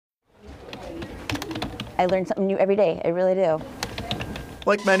I learn something new every day, I really do.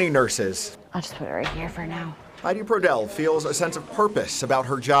 Like many nurses, I'll just put it right here for now. Heidi Prodehl feels a sense of purpose about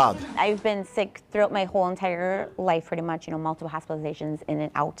her job. I've been sick throughout my whole entire life, pretty much, multiple hospitalizations in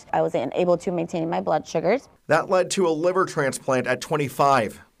and out. I wasn't able to maintain my blood sugars. That led to a liver transplant at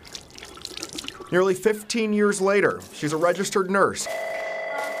 25. Nearly 15 years later, she's a registered nurse,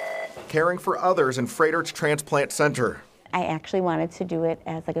 caring for others in Freighter's Transplant Center. I actually wanted to do it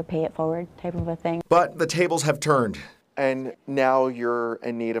as like a pay it forward type of a thing. But the tables have turned. And now you're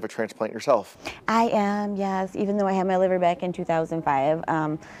in need of a transplant yourself. I am, yes, even though I had my liver back in 2005.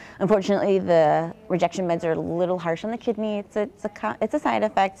 Unfortunately, the rejection meds are a little harsh on the kidney. It's a side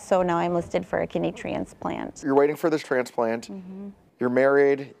effect, so now I'm listed for a kidney transplant. You're waiting for this transplant. You're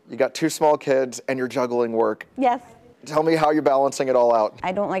married, you got 2 small kids, and you're juggling work. Yes. Tell me how you're balancing it all out.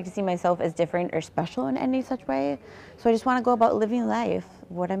 I don't like to see myself as different or special in any such way, so I just want to go about living life,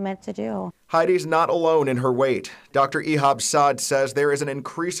 what I'm meant to do. Heidi's not alone in her wait. Dr. Ihab Saad says there is an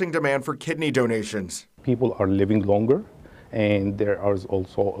increasing demand for kidney donations. People are living longer, and there are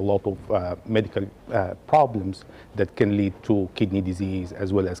also a lot of medical problems that can lead to kidney disease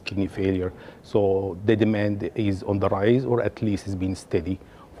as well as kidney failure. So the demand is on the rise, or at least has been steady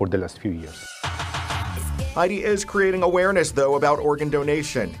for the last few years. Heidi is creating awareness, though, about organ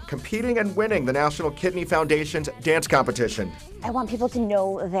donation, competing and winning the National Kidney Foundation's dance competition. I want people to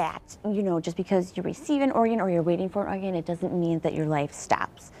know that, just because you receive an organ or you're waiting for an organ, it doesn't mean that your life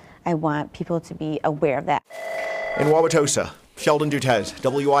stops. I want people to be aware of that. In Wauwatosa, Sheldon Dutez,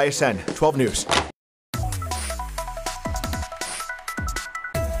 WISN 12 News.